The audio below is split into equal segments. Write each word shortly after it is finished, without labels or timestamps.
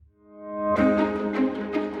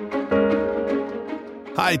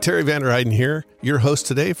Hi, Terry Vanderheiden here, your host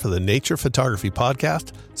today for the Nature Photography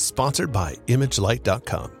Podcast, sponsored by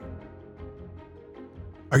ImageLight.com.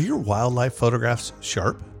 Are your wildlife photographs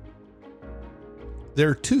sharp? There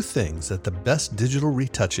are two things that the best digital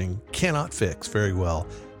retouching cannot fix very well,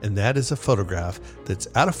 and that is a photograph that's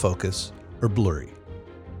out of focus or blurry.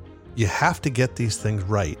 You have to get these things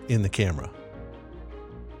right in the camera.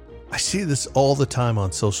 I see this all the time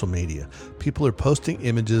on social media. People are posting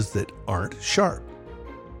images that aren't sharp.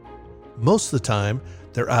 Most of the time,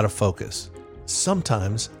 they're out of focus.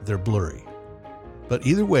 Sometimes they're blurry. But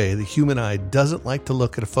either way, the human eye doesn't like to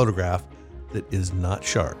look at a photograph that is not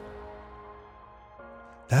sharp.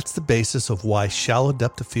 That's the basis of why shallow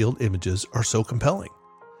depth of field images are so compelling.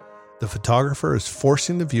 The photographer is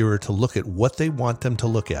forcing the viewer to look at what they want them to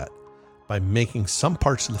look at by making some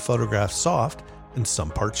parts of the photograph soft and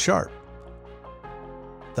some parts sharp.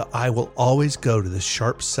 The eye will always go to the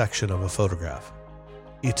sharp section of a photograph.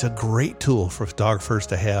 It's a great tool for photographers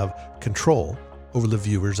to have control over the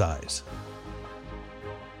viewer's eyes.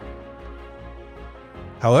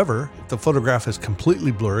 However, if the photograph is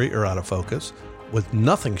completely blurry or out of focus, with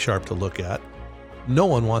nothing sharp to look at, no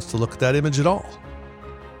one wants to look at that image at all.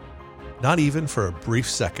 Not even for a brief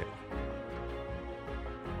second.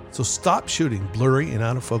 So stop shooting blurry and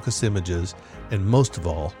out of focus images, and most of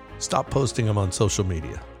all, stop posting them on social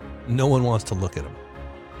media. No one wants to look at them.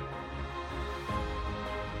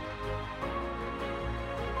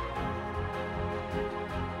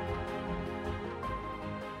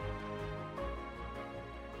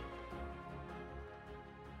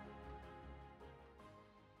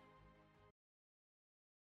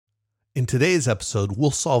 In today's episode,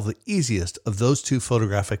 we'll solve the easiest of those two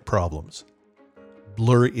photographic problems: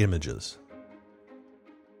 blurry images.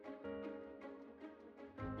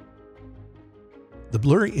 The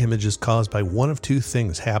blurry image is caused by one of two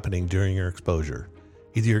things happening during your exposure.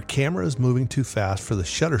 Either your camera is moving too fast for the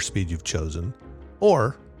shutter speed you've chosen,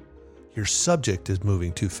 or your subject is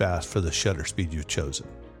moving too fast for the shutter speed you've chosen.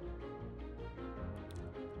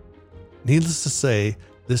 Needless to say,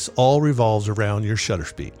 this all revolves around your shutter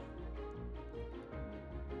speed.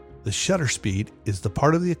 The shutter speed is the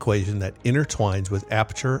part of the equation that intertwines with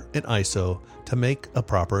aperture and ISO to make a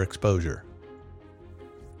proper exposure.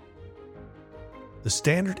 The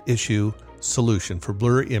standard issue solution for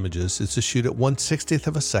blurry images is to shoot at 1/60th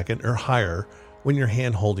of a second or higher when you're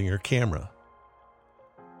hand holding your camera.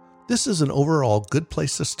 This is an overall good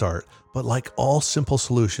place to start, but like all simple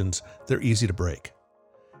solutions, they're easy to break.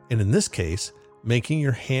 And in this case, making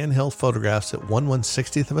your handheld photographs at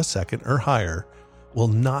 1/160th of a second or higher will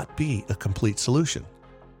not be a complete solution.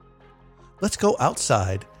 Let's go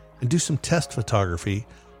outside and do some test photography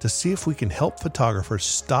to see if we can help photographers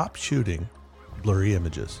stop shooting blurry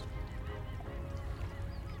images.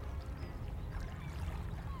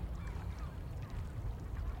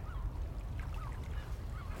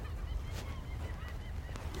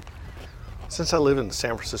 Since I live in the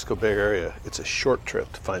San Francisco Bay Area, it's a short trip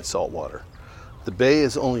to find salt water. The bay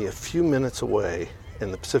is only a few minutes away,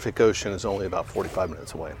 and the Pacific Ocean is only about 45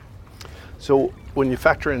 minutes away. So when you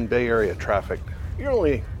factor in Bay Area traffic, you're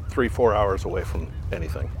only 3-4 hours away from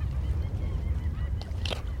anything.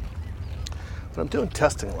 When I'm doing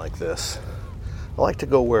testing like this, I like to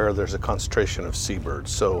go where there's a concentration of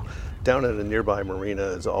seabirds. So down at a nearby marina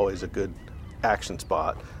is always a good action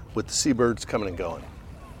spot with the seabirds coming and going.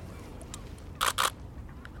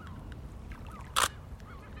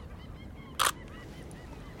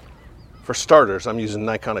 For starters, I'm using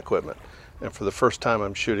Nikon equipment, and for the first time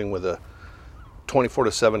I'm shooting with a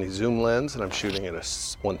 24-70 zoom lens, and I'm shooting at a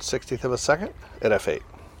 1/60th of a second at f8.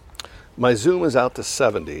 My zoom is out to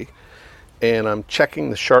 70, and I'm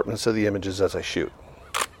checking the sharpness of the images as I shoot.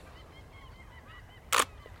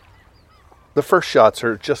 The first shots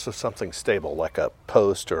are just of something stable, like a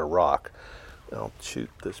post or a rock. I'll shoot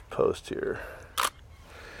this post here.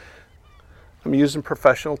 I'm using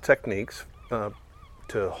professional techniques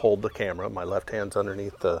to hold the camera. My left hand's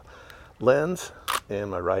underneath the lens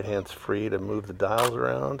and my right hand's free to move the dials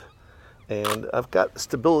around. And I've got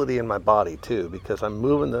stability in my body too, because I'm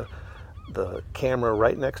moving the camera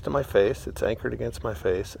right next to my face. It's anchored against my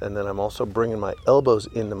face, and then I'm also bringing my elbows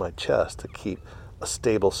into my chest to keep a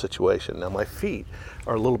stable situation. Now my feet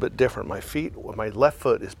are a little bit different. My left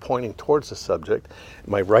foot is pointing towards the subject.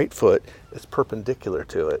 My right foot is perpendicular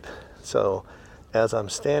to it. So as I'm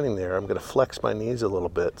standing there, I'm going to flex my knees a little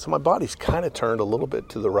bit. So my body's kind of turned a little bit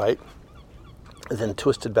to the right and then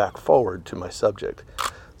twisted back forward to my subject.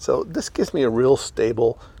 So this gives me a real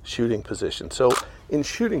stable shooting position. So in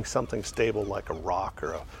shooting something stable like a rock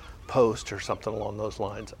or a post or something along those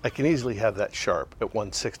lines, I can easily have that sharp at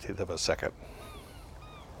 1/60th of a second.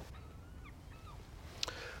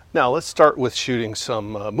 Now let's start with shooting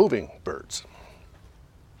some moving birds.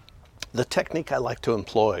 The technique I like to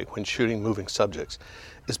employ when shooting moving subjects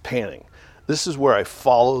is panning. This is where I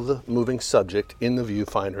follow the moving subject in the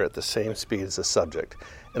viewfinder at the same speed as the subject,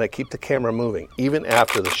 and I keep the camera moving even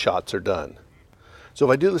after the shots are done. So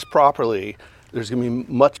if I do this properly, there's going to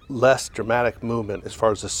be much less dramatic movement as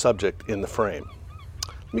far as the subject in the frame.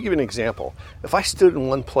 Let me give you an example. If I stood in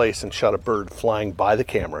one place and shot a bird flying by the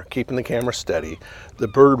camera, keeping the camera steady, the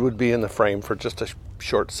bird would be in the frame for just a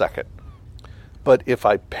short second. But if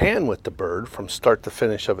I pan with the bird from start to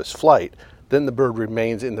finish of its flight, then the bird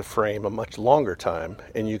remains in the frame a much longer time,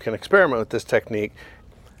 and you can experiment with this technique.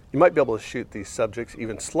 You might be able to shoot these subjects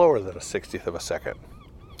even slower than a 60th of a second.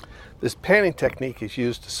 This panning technique is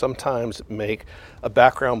used to sometimes make a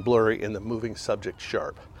background blurry and the moving subject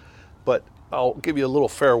sharp. But I'll give you a little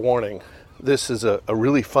fair warning. This is a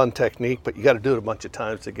really fun technique, but you got to do it a bunch of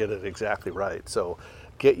times to get it exactly right. So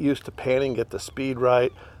get used to panning, get the speed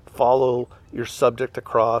right, follow your subject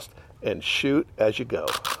across, and shoot as you go.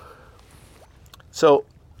 So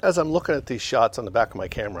as I'm looking at these shots on the back of my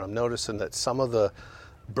camera, I'm noticing that some of the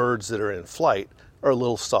birds that are in flight are a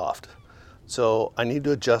little soft. So I need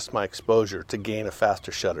to adjust my exposure to gain a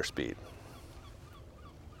faster shutter speed.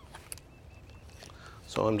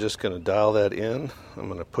 So I'm just going to dial that in. I'm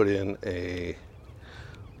going to put in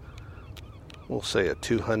we'll say a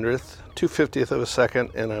 250th of a second,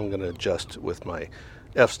 and I'm going to adjust with my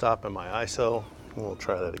f-stop and my ISO. And we'll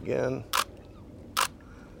try that again.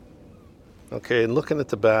 Okay, and looking at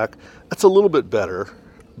the back, that's a little bit better,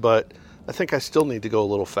 but I think I still need to go a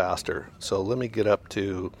little faster. So let me get up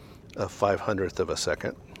to a 500th of a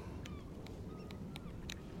second.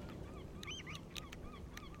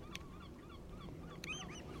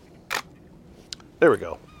 There we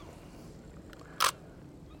go.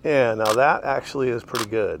 Yeah, now that actually is pretty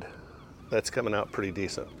good. That's coming out pretty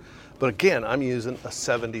decent. But again, I'm using a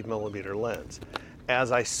 70mm lens.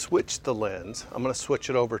 As I switch the lens, I'm going to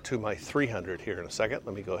switch it over to my 300 here in a second.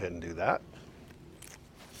 Let me go ahead and do that.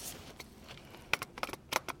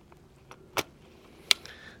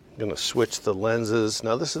 I'm going to switch the lenses.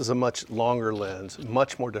 Now this is a much longer lens,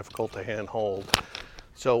 much more difficult to hand hold.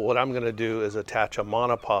 So what I'm going to do is attach a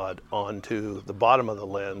monopod onto the bottom of the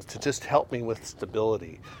lens to just help me with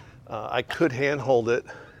stability. I could hand hold it,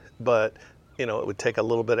 but it would take a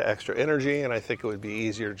little bit of extra energy, and I think it would be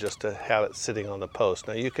easier just to have it sitting on the post.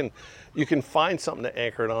 Now you can find something to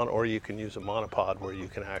anchor it on, or you can use a monopod where you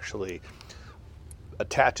can actually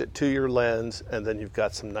attach it to your lens, and then you've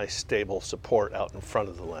got some nice stable support out in front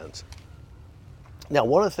of the lens. Now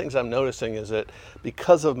one of the things I'm noticing is that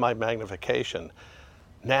because of my magnification,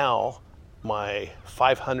 now my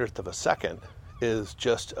 500th of a second is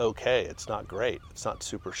just okay. It's not great. It's not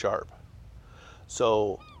super sharp.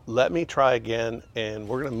 So let me try again, and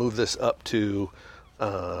we're going to move this up to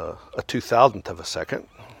a 2000th of a second.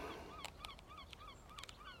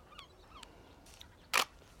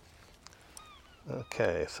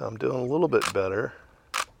 Okay, so I'm doing a little bit better.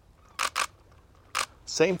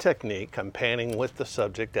 Same technique. I'm panning with the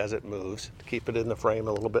subject as it moves to keep it in the frame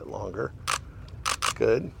a little bit longer.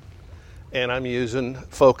 Good. And I'm using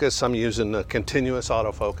focus. I'm using a continuous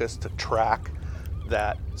autofocus to track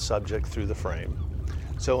that subject through the frame.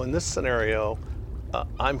 So in this scenario,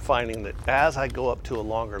 I'm finding that as I go up to a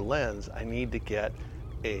longer lens, I need to get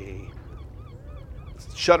a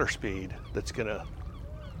shutter speed that's going to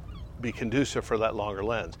be conducive for that longer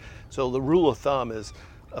lens. So the rule of thumb is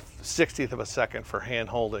a 60th of a second for hand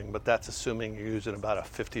holding, but that's assuming you're using about a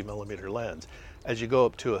 50mm lens. As you go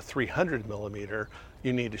up to a 300mm,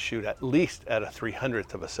 you need to shoot at least at a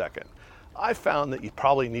 300th of a second. I found that you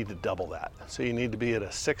probably need to double that. So you need to be at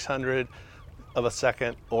a 600 of a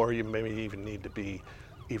second, or you maybe even need to be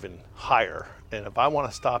even higher. And if I want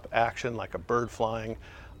to stop action like a bird flying,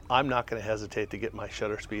 I'm not going to hesitate to get my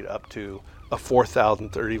shutter speed up to a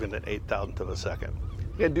 4,000th or even an 8,000th of a second.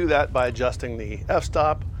 You can do that by adjusting the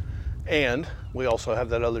f-stop, and we also have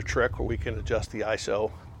that other trick where we can adjust the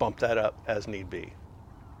ISO, bump that up as need be.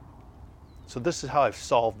 So this is how I've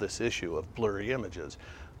solved this issue of blurry images.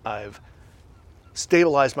 I've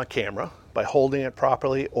stabilized my camera by holding it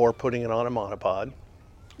properly or putting it on a monopod.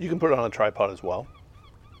 You can put it on a tripod as well.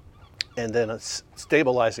 And then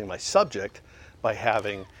stabilizing my subject by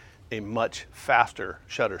having a much faster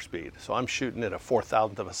shutter speed. So I'm shooting at a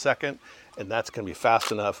 4,000th of a second, and that's going to be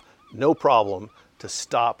fast enough, no problem, to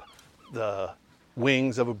stop the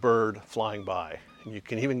wings of a bird flying by. And you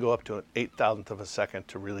can even go up to an 8,000th of a second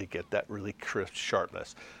to really get that really crisp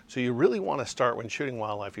sharpness. So you really want to start, when shooting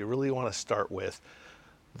wildlife, you really want to start with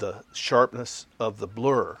the sharpness of the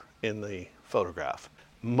blur in the photograph.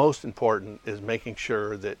 most important is making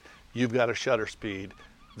sure that you've got a shutter speed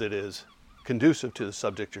that is conducive to the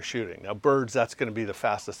subject you're shooting. Now birds, that's going to be the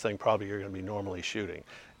fastest thing probably you're going to be normally shooting.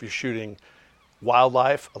 If you're shooting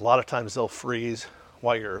wildlife, a lot of times they'll freeze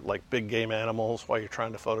while you're like big game animals, while you're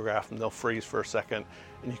trying to photograph them, they'll freeze for a second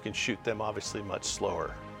and you can shoot them obviously much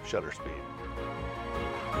slower shutter speed.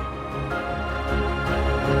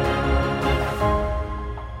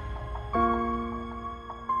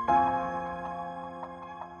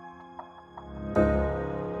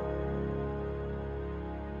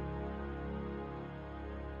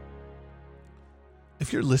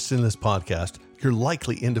 If you're listening to this podcast, you're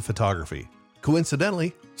likely into photography.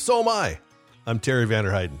 Coincidentally, so am I. I'm Terry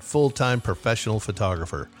Vanderheiden, full-time professional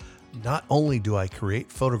photographer. Not only do I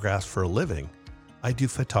create photographs for a living, I do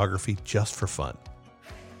photography just for fun.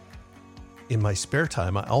 In my spare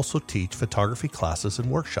time, I also teach photography classes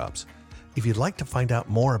and workshops. If you'd like to find out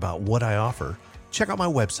more about what I offer, check out my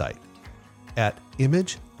website at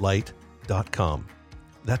imagelight.com.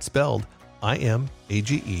 That's spelled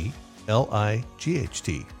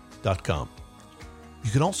IMAGELIGHT.com. You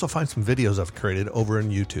can also find some videos I've created over on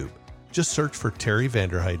YouTube. Just search for Terry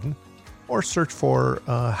Vanderheiden or search for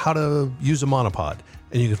how to use a monopod,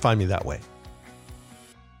 and you can find me that way.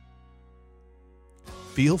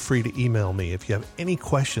 Feel free to email me if you have any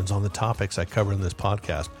questions on the topics I cover in this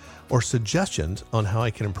podcast or suggestions on how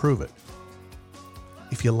I can improve it.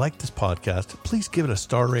 If you like this podcast, please give it a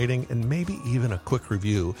star rating and maybe even a quick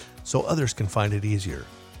review so others can find it easier.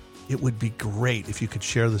 It would be great if you could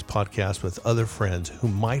share this podcast with other friends who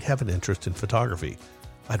might have an interest in photography.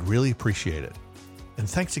 I'd really appreciate it. And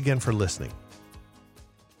thanks again for listening.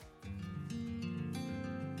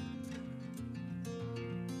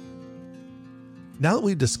 Now that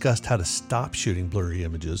we've discussed how to stop shooting blurry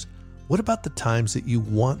images, what about the times that you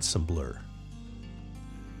want some blur?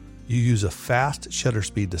 You use a fast shutter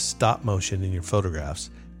speed to stop motion in your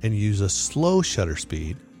photographs and use a slow shutter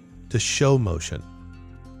speed to show motion.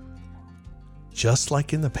 Just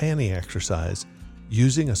like in the panning exercise,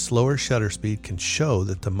 using a slower shutter speed can show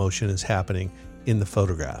that the motion is happening in the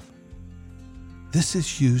photograph. This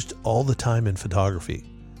is used all the time in photography.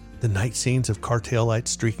 The night scenes of car taillights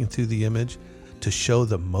streaking through the image to show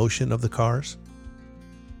the motion of the cars.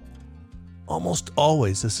 Almost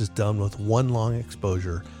always this is done with one long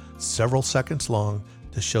exposure, several seconds long,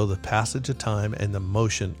 to show the passage of time and the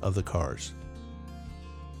motion of the cars.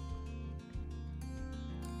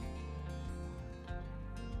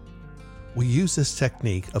 We use this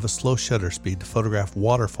technique of a slow shutter speed to photograph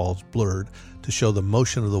waterfalls blurred to show the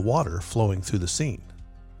motion of the water flowing through the scene.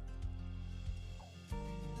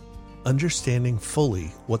 Understanding fully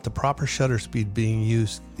what the proper shutter speed being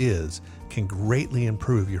used is can greatly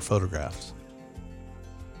improve your photographs.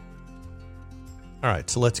 Alright,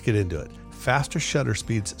 so let's get into it. Faster shutter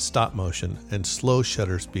speeds stop motion and slow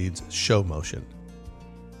shutter speeds show motion.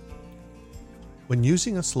 When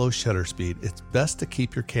using a slow shutter speed, it's best to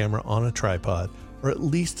keep your camera on a tripod or at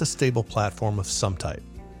least a stable platform of some type.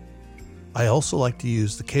 I also like to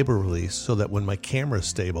use the cable release so that when my camera is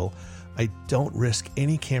stable, I don't risk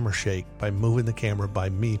any camera shake by moving the camera by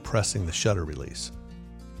me pressing the shutter release.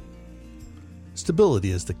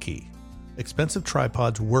 Stability is the key. Expensive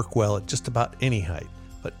tripods work well at just about any height,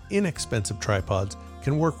 but inexpensive tripods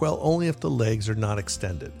can work well only if the legs are not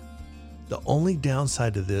extended. The only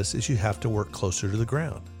downside to this is you have to work closer to the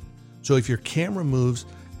ground. So if your camera moves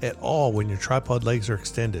at all when your tripod legs are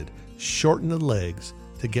extended, shorten the legs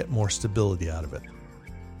to get more stability out of it.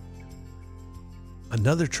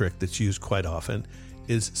 Another trick that's used quite often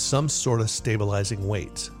is some sort of stabilizing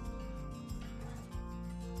weights.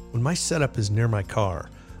 When my setup is near my car,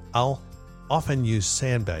 I'll often use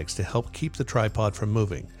sandbags to help keep the tripod from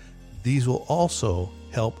moving. These will also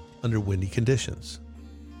help under windy conditions.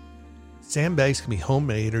 Sandbags can be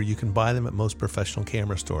homemade or you can buy them at most professional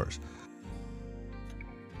camera stores.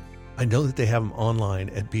 I know that they have them online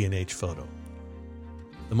at B&H Photo.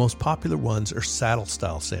 The most popular ones are saddle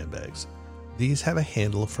style sandbags. These have a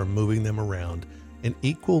handle for moving them around and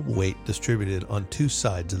equal weight distributed on two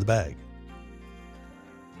sides of the bag.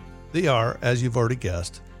 They are, as you've already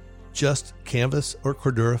guessed, just canvas or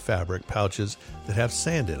Cordura fabric pouches that have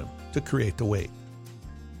sand in them to create the weight.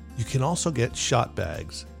 You can also get shot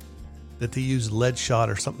bags that they use lead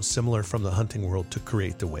shot or something similar from the hunting world to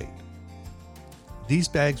create the weight. These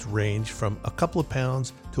bags range from a couple of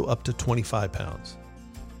pounds to up to 25 pounds.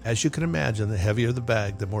 As you can imagine, the heavier the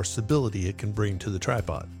bag, the more stability it can bring to the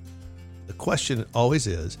tripod. The question always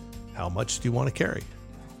is, how much do you want to carry?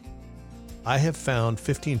 I have found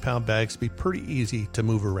 15-pound bags to be pretty easy to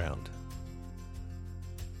move around.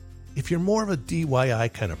 If you're more of a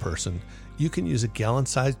DIY kind of person, you can use a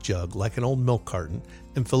gallon-sized jug like an old milk carton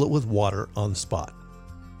and fill it with water on the spot.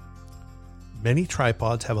 Many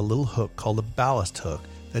tripods have a little hook called a ballast hook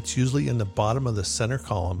that's usually in the bottom of the center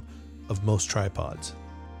column of most tripods.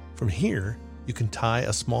 From here, you can tie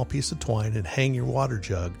a small piece of twine and hang your water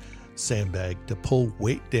jug sandbag to pull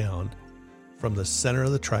weight down from the center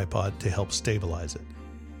of the tripod to help stabilize it.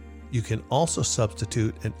 You can also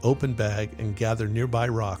substitute an open bag and gather nearby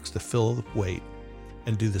rocks to fill the weight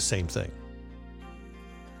and do the same thing.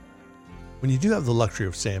 When you do have the luxury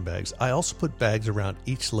of sandbags, I also put bags around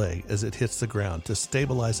each leg as it hits the ground to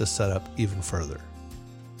stabilize the setup even further.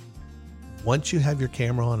 Once you have your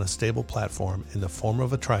camera on a stable platform in the form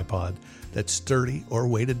of a tripod that's sturdy or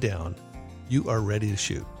weighted down, you are ready to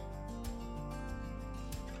shoot.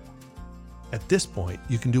 At this point,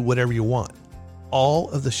 you can do whatever you want. All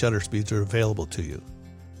of the shutter speeds are available to you.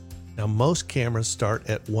 Now, most cameras start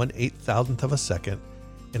at 1/8,000th of a second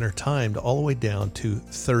and are timed all the way down to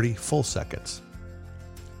 30 full seconds.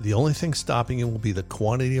 The only thing stopping you will be the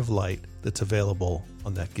quantity of light that's available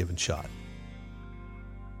on that given shot.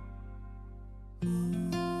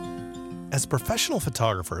 As a professional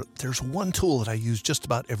photographer, there's one tool that I use just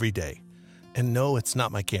about every day. And no, it's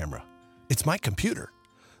not my camera. It's my computer.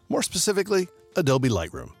 More specifically, Adobe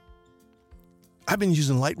Lightroom. I've been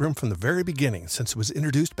using Lightroom from the very beginning since it was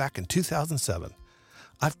introduced back in 2007.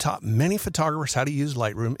 I've taught many photographers how to use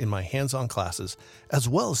Lightroom in my hands-on classes, as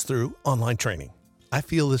well as through online training. I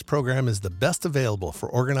feel this program is the best available for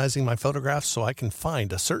organizing my photographs so I can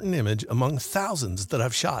find a certain image among thousands that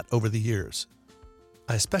I've shot over the years.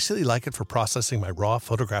 I especially like it for processing my raw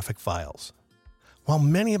photographic files. While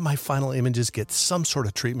many of my final images get some sort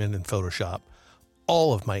of treatment in Photoshop,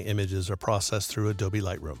 all of my images are processed through Adobe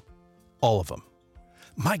Lightroom. All of them.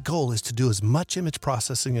 My goal is to do as much image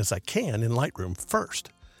processing as I can in Lightroom first.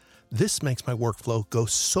 This makes my workflow go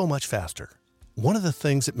so much faster. One of the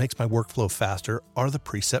things that makes my workflow faster are the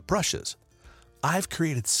preset brushes. I've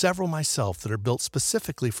created several myself that are built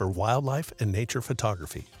specifically for wildlife and nature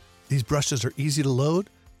photography. These brushes are easy to load,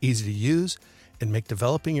 easy to use, and make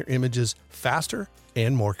developing your images faster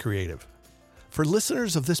and more creative. For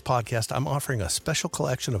listeners of this podcast, I'm offering a special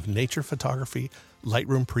collection of nature photography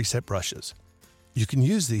Lightroom preset brushes. You can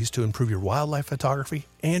use these to improve your wildlife photography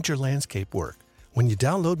and your landscape work. When you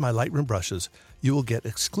download my Lightroom brushes, you will get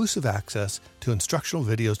exclusive access to instructional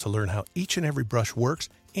videos to learn how each and every brush works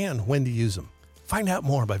and when to use them. Find out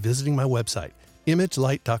more by visiting my website,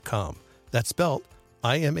 imagelight.com. That's spelled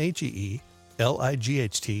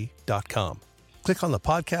IMAGELIGHT.com. Click on the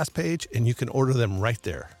podcast page and you can order them right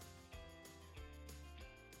there.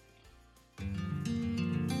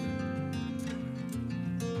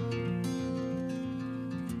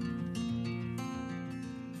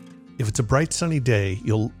 If it's a bright sunny day,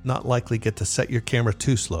 you'll not likely get to set your camera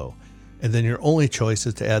too slow, and then your only choice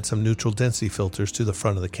is to add some neutral density filters to the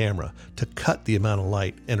front of the camera to cut the amount of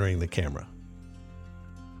light entering the camera.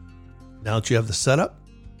 Now that you have the setup,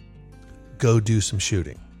 go do some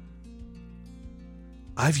shooting.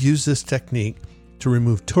 I've used this technique to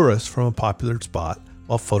remove tourists from a popular spot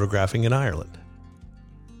while photographing in Ireland.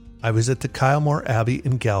 I was at the Kylemore Abbey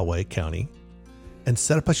in Galway County and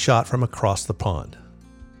set up a shot from across the pond.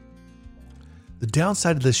 The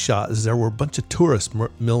downside of this shot is there were a bunch of tourists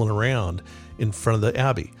milling around in front of the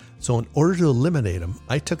Abbey, so in order to eliminate them,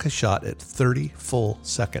 I took a shot at 30 full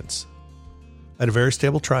seconds. I had a very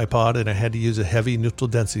stable tripod and I had to use a heavy neutral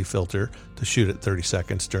density filter to shoot at 30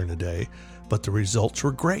 seconds during the day, but the results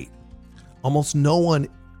were great. Almost no one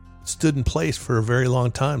stood in place for a very long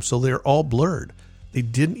time, so they're all blurred. They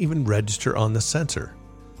didn't even register on the sensor.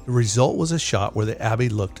 The result was a shot where the Abbey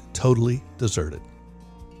looked totally deserted.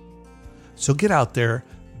 So get out there,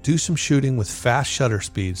 do some shooting with fast shutter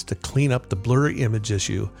speeds to clean up the blurry image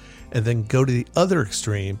issue, and then go to the other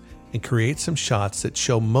extreme and create some shots that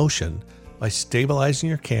show motion by stabilizing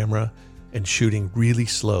your camera and shooting really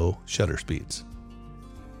slow shutter speeds.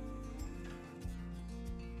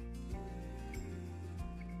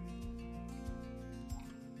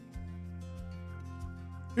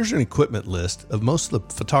 Here's an equipment list of most of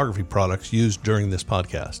the photography products used during this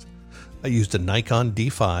podcast. I used a Nikon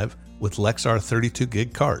D5 with Lexar 32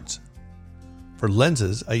 gig cards. For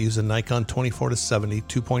lenses, I use a Nikon 24-70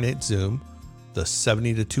 2.8 zoom, the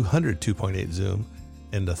 70-200 2.8 zoom,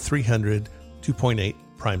 and the 300 2.8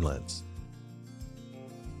 prime lens.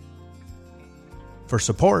 For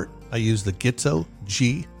support, I use the Gitzo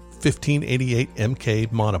G1588MK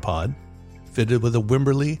monopod, fitted with a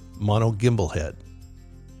Wimberley mono gimbal head.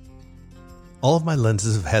 All of my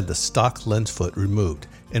lenses have had the stock lens foot removed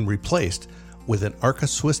and replaced with an Arca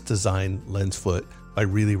Swiss design lens foot by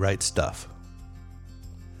Really Right Stuff.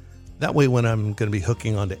 That way, when I'm going to be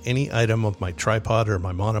hooking onto any item of my tripod or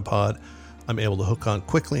my monopod, I'm able to hook on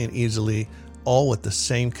quickly and easily, all with the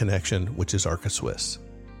same connection, which is Arca Swiss.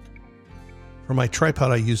 For my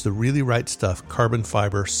tripod, I use the Really Right Stuff Carbon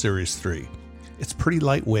Fiber Series 3. It's pretty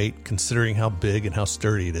lightweight considering how big and how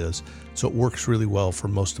sturdy it is, so it works really well for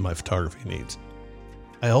most of my photography needs.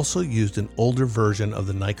 I also used an older version of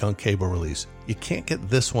the Nikon cable release. You can't get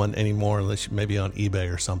this one anymore unless you maybe on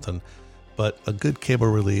eBay or something, but a good cable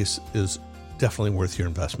release is definitely worth your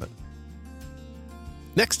investment.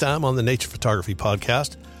 Next time on the Nature Photography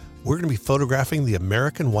Podcast, we're going to be photographing the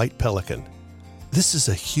American white pelican. This is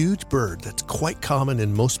a huge bird that's quite common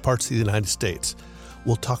in most parts of the United States.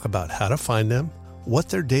 We'll talk about how to find them, what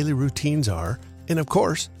their daily routines are, and of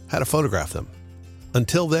course, how to photograph them.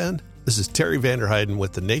 Until then, this is Terry Vanderheiden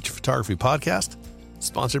with the Nature Photography Podcast,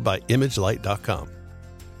 sponsored by ImageLight.com.